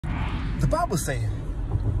The Bible says,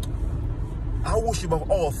 I wish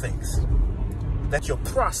above all things that you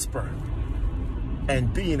prosper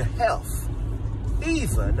and be in health,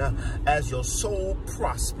 even as your soul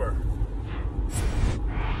prosper.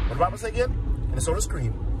 What the Bible say again? And it's on the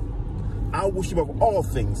screen. I wish above all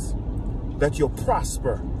things that you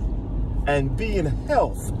prosper and be in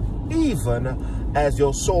health, even as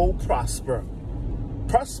your soul prosper.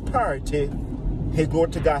 Prosperity, hey,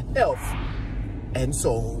 glory to God, health and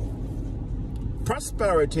soul.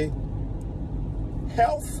 Prosperity,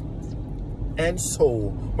 health, and soul.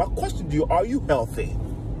 My question to you, are you healthy?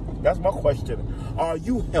 That's my question. Are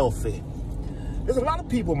you healthy? There's a lot of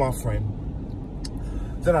people, my friend,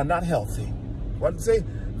 that are not healthy. What did I say?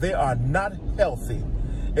 They are not healthy.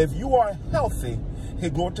 If you are healthy, hey,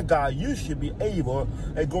 glory to God, you should be able,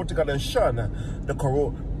 hey, glory to God, to shun the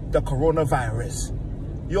coronavirus.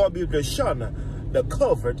 You ought to be able to shun the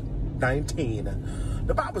COVID-19.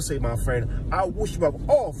 The Bible says, my friend, I wish above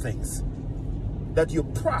all things that you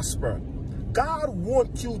prosper. God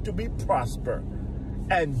wants you to be prosper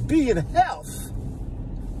and be in health,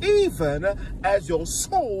 even as your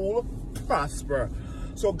soul prosper.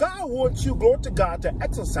 So God wants you, glory to God, to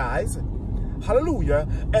exercise, hallelujah,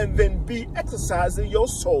 and then be exercising your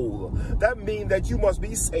soul. That means that you must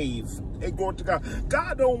be saved. Hey, glory to God.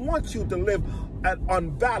 God don't want you to live an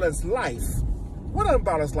unbalanced life. What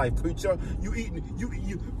unbalanced life, preacher? You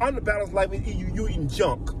unbalanced life is you eating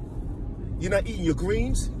junk. You're not eating your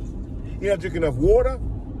greens. You're not drinking enough water.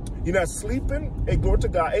 You're not sleeping. Hey, glory to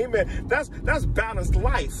God. Amen. That's balanced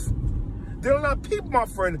life. There are a lot of people, my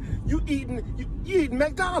friend, you eating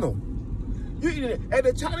McDonald's. You eating at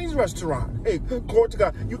a Chinese restaurant. Hey, glory to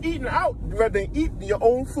God. You eating out rather than eating your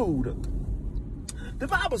own food. The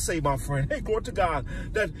Bible say, my friend, hey, glory to God,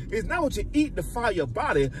 that it's not what you eat to defile your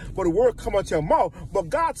body, but the word come out your mouth. But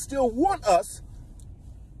God still want us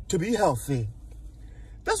to be healthy.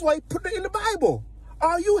 That's why he put it in the Bible.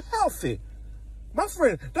 Are you healthy? My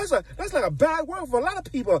friend, that's like a bad word for a lot of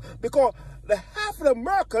people, because the half of the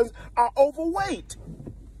Americans are overweight.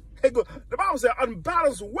 Hey, the Bible says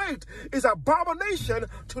unbalanced weight is abomination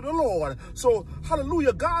to the Lord. So,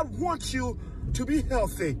 hallelujah, God wants you to be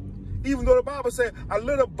healthy. Even though the Bible says a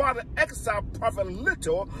little body exercise profit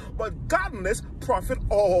little, but godliness profit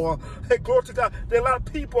all. Hey, glory to God. There are a lot of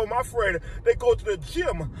people, my friend, they go to the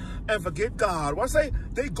gym and forget God. What I say?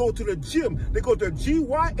 They go to the gym, they go to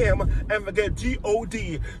GYM and forget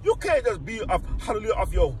G-O-D. You can't just be hallelujah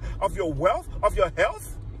of your wealth, of your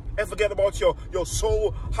health, and forget about your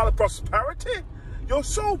soul, hallelujah, prosperity. Your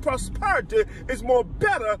soul prosperity is more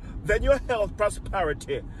better than your health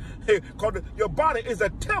prosperity. Hey, because your body is a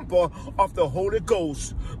temple of the Holy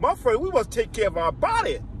Ghost. My friend, we must take care of our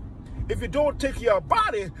body. If you don't take care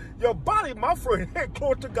of your body, my friend, hey,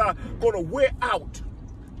 glory to God, going to wear out,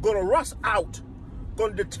 going to rust out,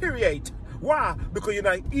 going to deteriorate. Why? Because you're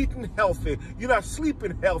not eating healthy. You're not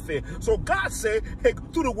sleeping healthy. So God said, hey,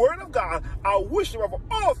 through the word of God, I wish above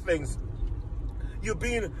all things you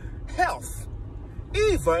be in health,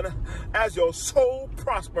 even as your soul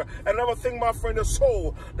prosper. Another thing, my friend, the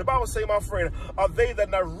soul. The Bible say, my friend, are they that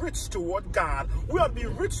are not rich toward God. We ought to be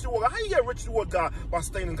rich toward God. How you get rich toward God? By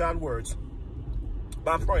staying in God's words.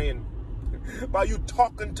 By praying. By you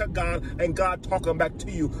talking to God and God talking back to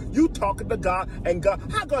you. You talking to God and God.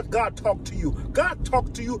 How does God talk to you? God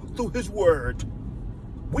talk to you through his word.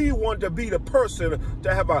 We want to be the person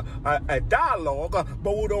to have a dialogue,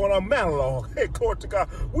 but we don't want a monologue. Hey, glory to God.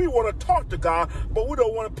 We want to talk to God, but we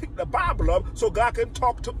don't want to pick the Bible up so God can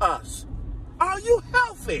talk to us. Are you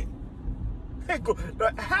healthy? Hey,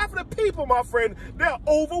 half of the people, my friend, they're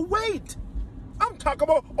overweight. I'm talking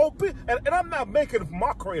about obese, and I'm not making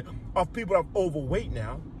mockery of people that are overweight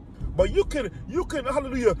now. But you can,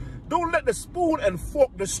 hallelujah, don't let the spoon and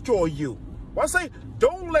fork destroy you. What I say?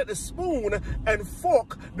 Don't let the spoon and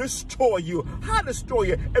fork destroy you. How destroy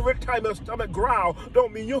you? Every time your stomach growl,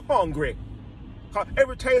 don't mean you're hungry.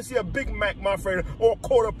 Every time you see a Big Mac, my friend, or a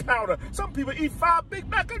quarter pounder, some people eat 5 Big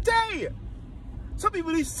Mac a day. Some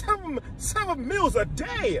people eat seven meals a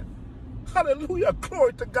day. Hallelujah,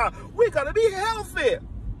 glory to God. We got to be healthy.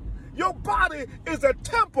 Your body is a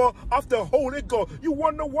temple of the Holy Ghost. You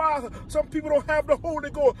wonder why some people don't have the Holy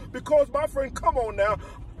Ghost? Because, my friend, come on now.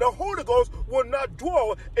 The Holy Ghost will not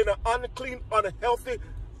dwell in an unclean, unhealthy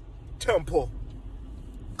temple.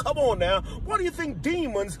 Come on now. Why do you think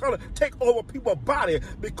demons gonna take over people's body?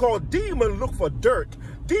 Because demons look for dirt.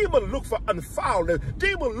 Demons look for unfoundness.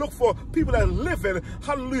 Demons look for people that live in,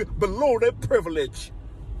 hallelujah, below their privilege.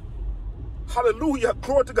 Hallelujah,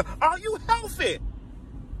 glory to God. Are you healthy?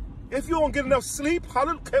 If you don't get enough sleep,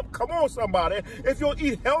 hallelujah, come on, somebody. If you don't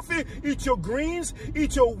eat healthy, eat your greens,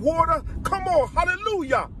 eat your water. Come on,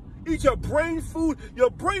 hallelujah. Eat your brain food. Your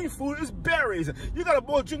brain food is berries. You got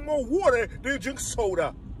to drink more water than you drink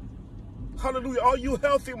soda. Hallelujah. Are you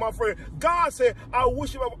healthy, my friend? God said, I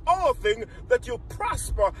wish above all things that you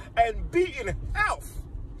prosper and be in health,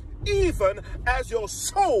 even as your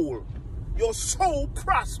soul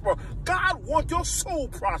prosper. God wants your soul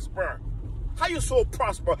prosper. How your soul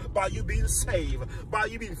prosper? By you being saved, by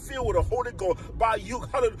you being filled with the Holy Ghost, by you,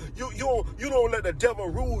 you don't let the devil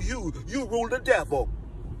rule you. You rule the devil.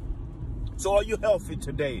 So are you healthy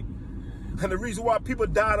today? And the reason why people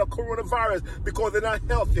died of coronavirus, because they're not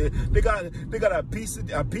healthy. They got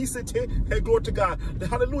obesity. Hey, glory to God.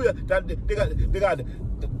 Hallelujah. They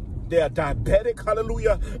are diabetic.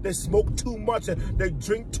 Hallelujah. They smoke too much. They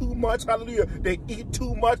drink too much. Hallelujah. They eat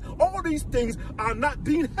too much. All these things are not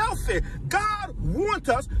being healthy. God wants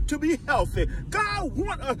us to be healthy. God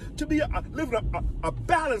wants us to be living a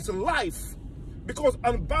balanced life. Because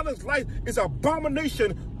unbalanced life is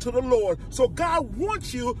abomination to the Lord. So God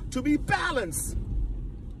wants you to be balanced.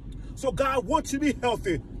 So God wants you to be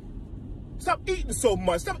healthy. Stop eating so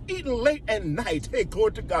much. Stop eating late at night. Hey,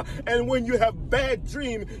 glory to God. And when you have bad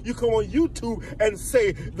dream, you come on YouTube and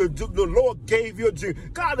say the Lord gave you a dream.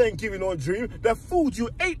 God ain't give you no dream. The food you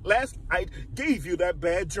ate last night gave you that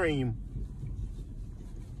bad dream.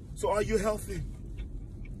 So are you healthy?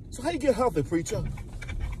 So how you get healthy, preacher?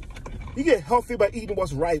 You get healthy by eating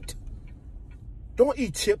what's right. Don't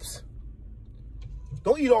eat chips.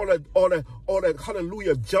 Don't eat all that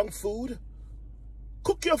hallelujah junk food.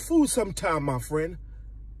 Cook your food sometime, my friend.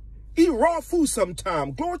 Eat raw food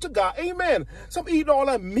sometime. Glory to God. Amen. Some eat all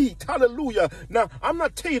that meat. Hallelujah. Now, I'm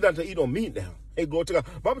not telling you not to eat on meat now. Hey, glory to God.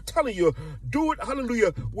 But I'm telling you, do it,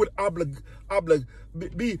 hallelujah, with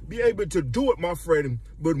be able to do it, my friend,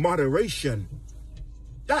 with moderation.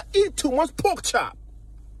 Y'all eat too much pork chop.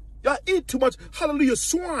 Y'all eat too much, hallelujah,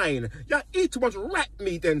 swine. Y'all eat too much rat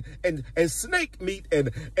meat and snake meat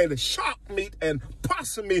and shark meat and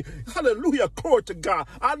possum meat. Hallelujah, glory to God.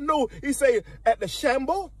 I know he say at the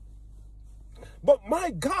shamble, but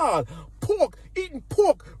my God, eating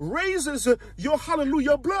pork raises your,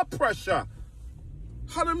 hallelujah, blood pressure.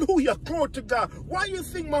 Hallelujah, glory to God. Why you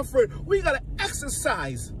think, my friend, we got to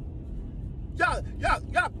exercise? Y'all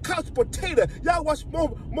couch potato. Y'all watch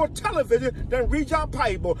more television than read your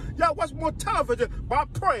Bible. Y'all watch more television by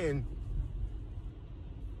praying.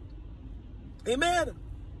 Amen.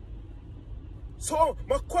 So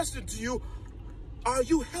my question to you, are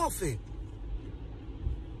you healthy?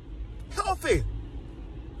 Healthy.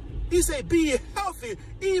 He said, be healthy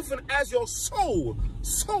even as your soul.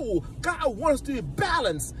 God wants to be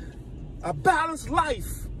balanced. A balanced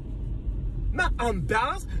life. Not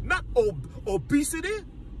unbalanced, not obesity.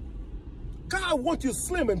 God wants you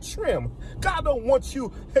slim and trim. God don't want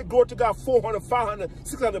you, hey, glory to God, 400, 500,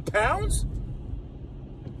 600 pounds.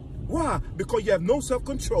 Why? Because you have no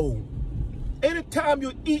self-control. Anytime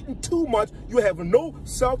you're eating too much, you have no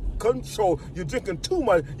self-control. You're drinking too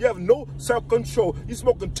much, you have no self-control. You're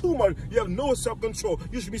smoking too much, you have no self-control.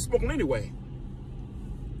 You should be smoking anyway.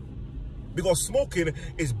 Because smoking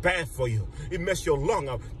is bad for you. It messes your lung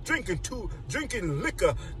up. Drinking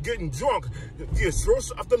liquor, getting drunk, get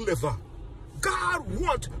cirrhosis of the liver. God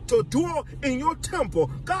wants to dwell in your temple.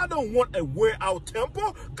 God don't want a wear-out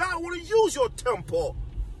temple. God want to use your temple.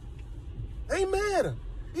 Amen.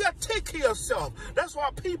 You got to take care of yourself. That's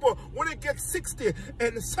why people, when they get 60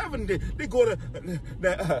 and 70, they go to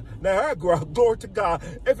Niagara, glory to God.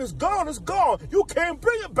 If it's gone, it's gone. You can't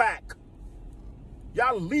bring it back.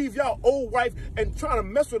 Y'all leave y'all old wife and trying to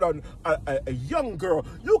mess with a young girl.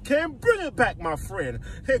 You can't bring it back, my friend.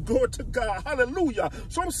 Hey, glory to God. Hallelujah.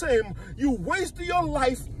 So I'm saying you wasted your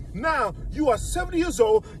life. Now you are 70 years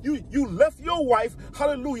old. You left your wife.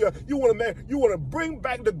 Hallelujah. You want to bring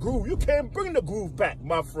back the groove. You can't bring the groove back,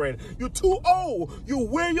 my friend. You're too old. You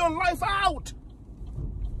wear your life out.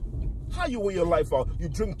 How you wear your life out? You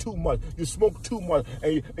drink too much, you smoke too much,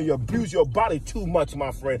 and you abuse your body too much,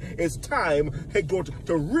 my friend. It's time, hey,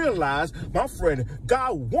 to realize, my friend,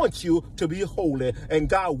 God wants you to be holy, and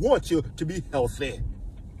God wants you to be healthy.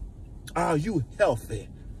 Are you healthy?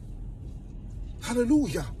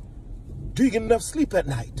 Hallelujah. Do you get enough sleep at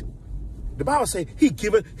night? The Bible says he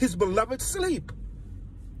giveth his beloved sleep.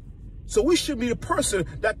 So we should be the person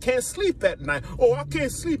that can't sleep at night. Oh, I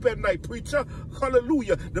can't sleep at night, preacher.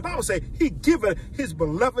 Hallelujah. The Bible says he given his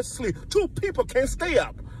beloved sleep. Two people can't stay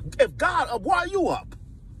up. If God up, why are you up?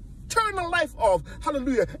 Turn the life off.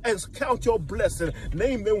 Hallelujah. And count your blessing.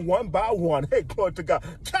 Name them one by one. Hey, glory to God.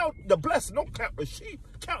 Count the blessing. Don't count the sheep.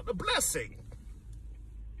 Count the blessing.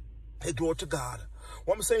 Hey, glory to God.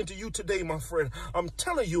 What I'm saying to you today, my friend, I'm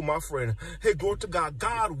telling you, my friend, hey, glory to God,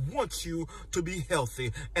 God wants you to be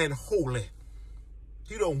healthy and holy.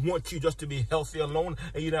 He don't want you just to be healthy alone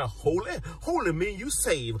and you're not holy. Holy means you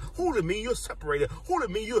saved. Holy means you're separated. Holy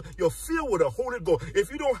means you're filled with the Holy Ghost.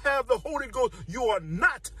 If you don't have the Holy Ghost, you are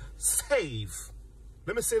not saved.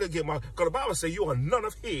 Let me say it again, because the Bible says you are none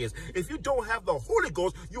of his. If you don't have the Holy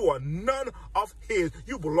Ghost, you are none of his.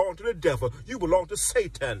 You belong to the devil. You belong to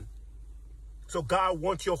Satan. So God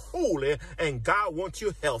wants you holy and God wants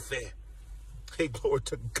you healthy. Hey, glory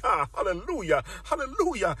to God. Hallelujah.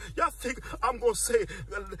 Hallelujah. Y'all think I'm going to say,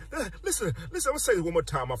 listen, I'm going to say this one more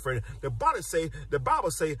time, my friend. The Bible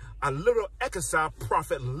say, a little exercise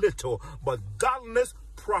profit little, but godliness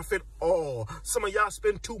profit all. Some of y'all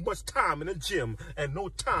spend too much time in the gym and no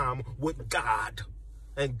time with God.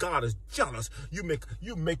 And God is jealous. You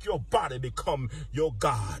make your body become your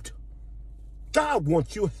God. God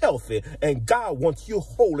wants you healthy and God wants you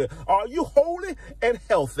holy. Are you holy and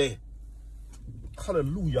healthy?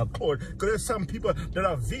 Hallelujah, glory. Because there's some people that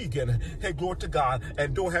are vegan, hey, glory to God,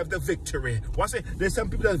 and don't have the victory. What's it? There's some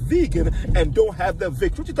people that are vegan and don't have the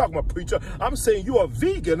victory. What you talking about, preacher? I'm saying you are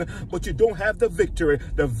vegan, but you don't have the victory.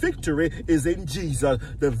 The victory is in Jesus.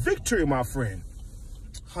 The victory, my friend.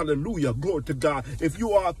 Hallelujah, glory to God. If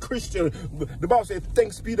you are a Christian, the Bible says,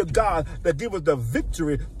 thanks be to God that give us the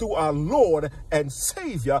victory through our Lord and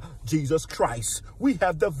Savior, Jesus Christ. We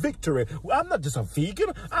have the victory. I'm not just a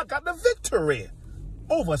vegan. I got the victory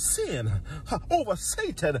over sin, over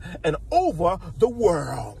Satan, and over the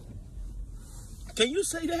world. Can you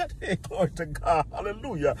say that? Hey, glory to God.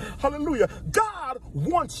 Hallelujah. Hallelujah. God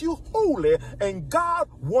wants you holy and God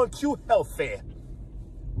wants you healthy.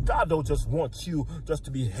 God don't just want you just to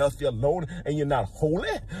be healthy alone and you're not holy.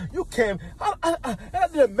 You can't. I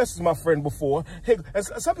did a message, my friend, before. Hey, and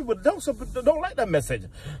some people don't like that message.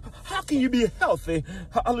 How can you be healthy,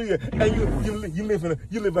 hallelujah, and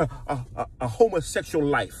you live a homosexual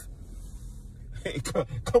life? Hey,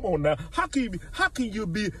 come on now. How can you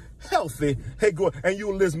be healthy? Hey, go and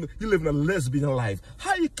you live in a lesbian life.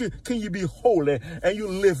 How can you be holy and you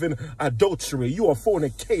live in adultery? You are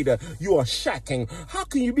fornicator. You are shacking. How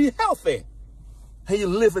can you be healthy and you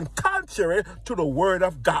live in contrary to the word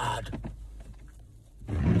of God?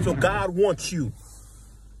 So God wants you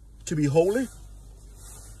to be holy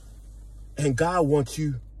and God wants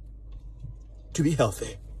you to be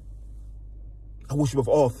healthy. I wish above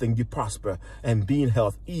all things you prosper and be in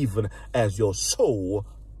health, even as your soul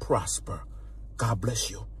prosper. God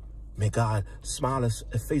bless you. May God smile his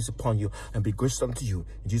face upon you and be gracious unto you.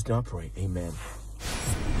 In Jesus' name I pray. Amen.